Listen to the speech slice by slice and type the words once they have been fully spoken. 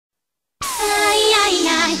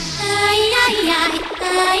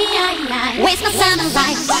Waste my summer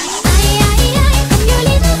right.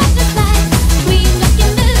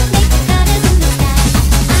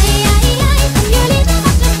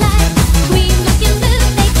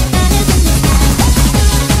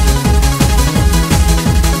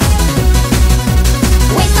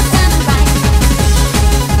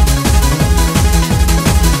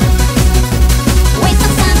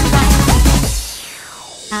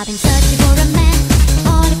 I've been searching for a man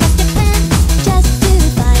all across Japan, just to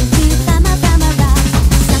find my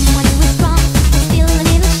someone who is strong but still a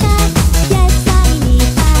little shy. Yes, I need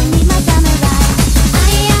my samurai.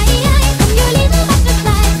 I'm your little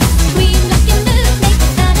butterfly. Green, black and blue, make the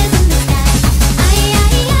colors in the sky.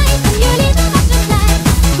 I'm your little butterfly.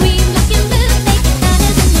 Green, black and blue, make the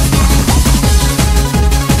colors in the sky.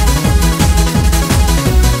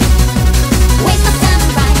 Waste my summer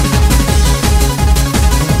right.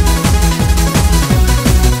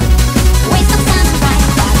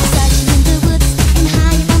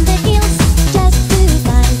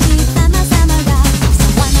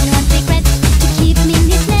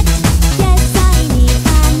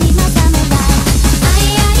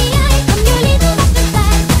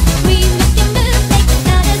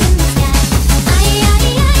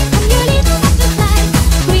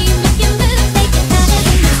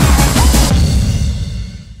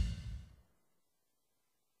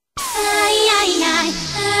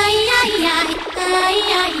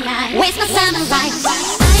 Waste my summer right.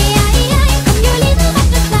 I'm your little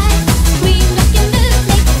butterfly. Green, black and blue,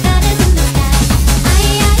 make the colors in the sky.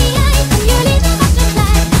 I'm your little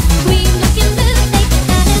butterfly. Green, black and blue, make the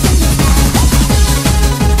colors in the sky.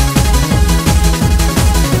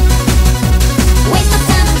 Waste my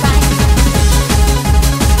summer right.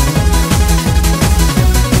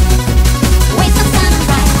 Waste my summer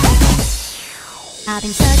right. I've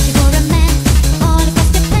been searching for a man all